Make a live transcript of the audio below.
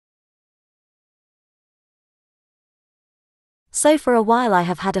So for a while I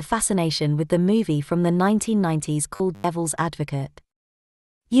have had a fascination with the movie from the 1990s called Devil's Advocate.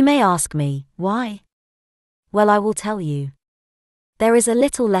 You may ask me, why? Well, I will tell you. There is a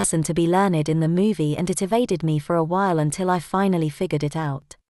little lesson to be learned in the movie, and it evaded me for a while until I finally figured it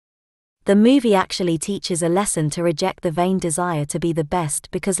out. The movie actually teaches a lesson to reject the vain desire to be the best,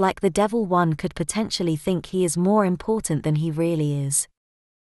 because like the devil, one could potentially think he is more important than he really is.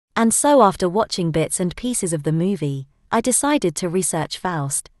 And so after watching bits and pieces of the movie, I decided to research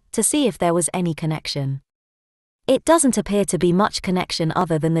Faust, to see if there was any connection. It doesn't appear to be much connection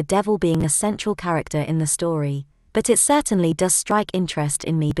other than the devil being a central character in the story, but it certainly does strike interest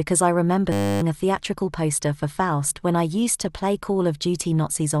in me because I remember seeing a theatrical poster for Faust when I used to play Call of Duty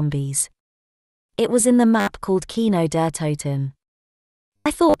Nazi Zombies. It was in the map called Kino der Toten. I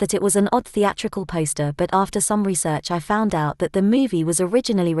thought that it was an odd theatrical poster, but after some research I found out that the movie was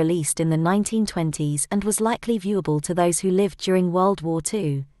originally released in the 1920s and was likely viewable to those who lived during World War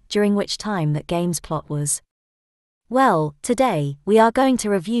II, during which time that game's plot was. Well, today, we are going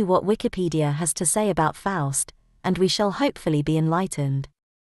to review what Wikipedia has to say about Faust, and we shall hopefully be enlightened.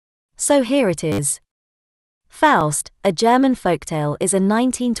 So here it is. Faust, a German folktale, is a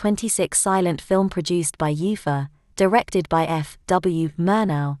 1926 silent film produced by UFA, directed by F. W.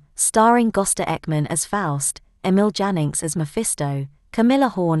 Murnau, starring Gösta Ekman as Faust, Emil Jannings as Mephisto, Camilla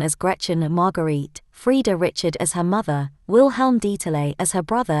Horn as Gretchen Marguerite, Frieda Richard as her mother, Wilhelm Dieterle as her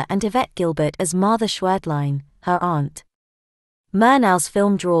brother, and Yvette Gilbert as Martha Schwerdlein, her aunt. Murnau's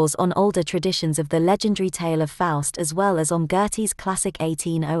film draws on older traditions of the legendary tale of Faust as well as on Goethe's classic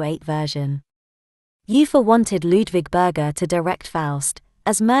 1808 version. UFA wanted Ludwig Berger to direct Faust.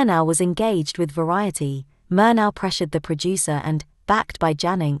 As Murnau was engaged with Variety, Murnau pressured the producer and, backed by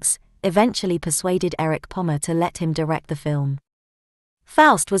Jannings, eventually persuaded Erich Pommer to let him direct the film.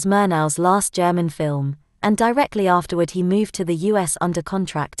 Faust was Murnau's last German film, and directly afterward he moved to the US under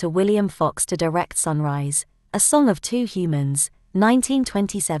contract to William Fox to direct Sunrise, A Song of Two Humans,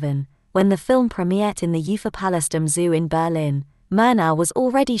 1927. When the film premiered in the UFA Palast am Zoo in Berlin, Murnau was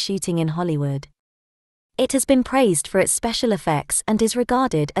already shooting in Hollywood. It has been praised for its special effects and is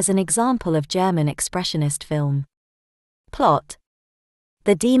regarded as an example of German expressionist film. Plot: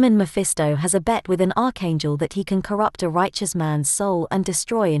 the demon Mephisto has a bet with an archangel that he can corrupt a righteous man's soul and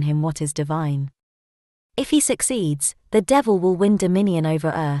destroy in him what is divine. If he succeeds, the devil will win dominion over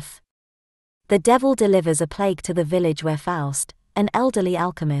earth. The devil delivers a plague to the village where Faust, an elderly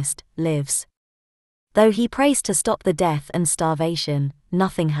alchemist, lives. Though he prays to stop the death and starvation,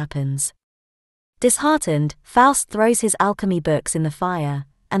 nothing happens. Disheartened, Faust throws his alchemy books in the fire,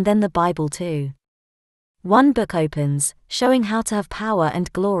 and then the Bible too. One book opens, showing how to have power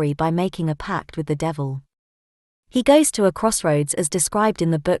and glory by making a pact with the devil. He goes to a crossroads as described in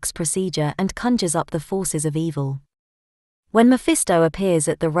the book's procedure and conjures up the forces of evil. When Mephisto appears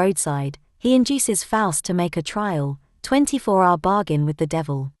at the roadside, he induces Faust to make a trial, 24-hour bargain with the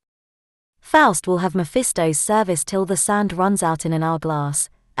devil. Faust will have Mephisto's service till the sand runs out in an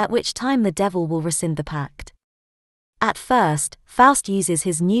hourglass, at which time the devil will rescind the pact. At first, Faust uses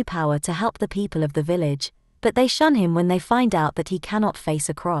his new power to help the people of the village, but they shun him when they find out that he cannot face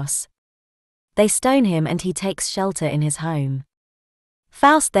a cross. They stone him and he takes shelter in his home.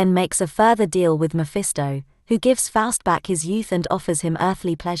 Faust then makes a further deal with Mephisto, who gives Faust back his youth and offers him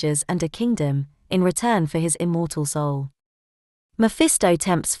earthly pleasures and a kingdom, in return for his immortal soul. Mephisto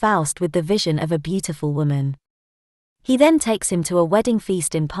tempts Faust with the vision of a beautiful woman. He then takes him to a wedding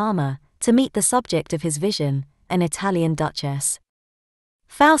feast in Parma, to meet the subject of his vision, an Italian duchess.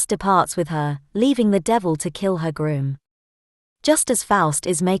 Faust departs with her, leaving the devil to kill her groom. Just as Faust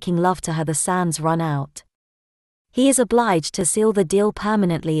is making love to her, the sands run out. He is obliged to seal the deal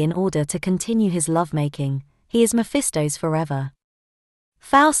permanently in order to continue his lovemaking. He is Mephisto's forever.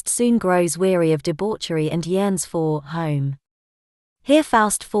 Faust soon grows weary of debauchery and yearns for home. Here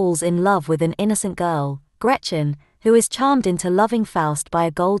Faust falls in love with an innocent girl, Gretchen, who is charmed into loving Faust by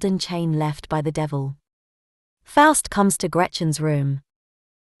a golden chain left by the devil. Faust comes to Gretchen's room.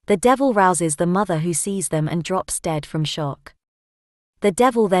 The devil rouses the mother, who sees them and drops dead from shock. The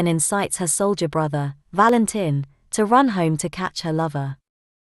devil then incites her soldier brother, Valentin, to run home to catch her lover.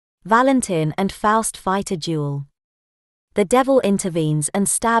 Valentin and Faust fight a duel. The devil intervenes and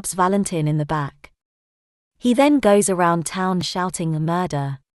stabs Valentin in the back. He then goes around town shouting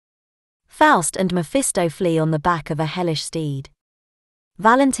murder. Faust and Mephisto flee on the back of a hellish steed.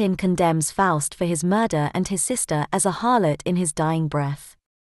 Valentin condemns Faust for his murder and his sister as a harlot in his dying breath.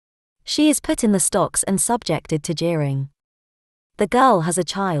 She is put in the stocks and subjected to jeering. The girl has a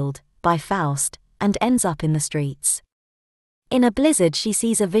child, by Faust, and ends up in the streets. In a blizzard she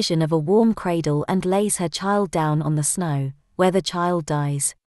sees a vision of a warm cradle and lays her child down on the snow, where the child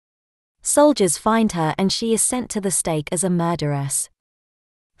dies. Soldiers find her and she is sent to the stake as a murderess.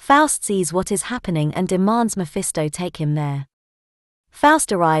 Faust sees what is happening and demands Mephisto take him there.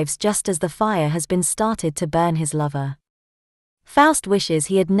 Faust arrives just as the fire has been started to burn his lover. Faust wishes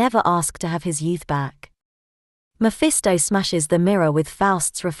he had never asked to have his youth back. Mephisto smashes the mirror with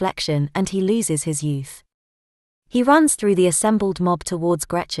Faust's reflection and he loses his youth. He runs through the assembled mob towards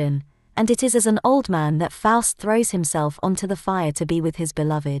Gretchen, and it is as an old man that Faust throws himself onto the fire to be with his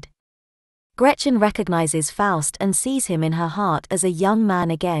beloved. Gretchen recognizes Faust and sees him in her heart as a young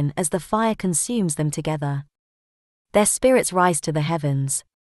man again as the fire consumes them together. Their spirits rise to the heavens.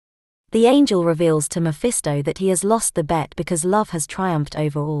 The angel reveals to Mephisto that he has lost the bet because love has triumphed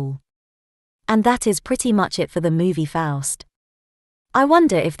over all. And that is pretty much it for the movie Faust. I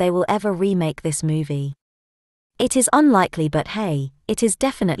wonder if they will ever remake this movie. It is unlikely, but hey, it is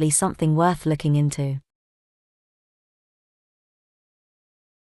definitely something worth looking into.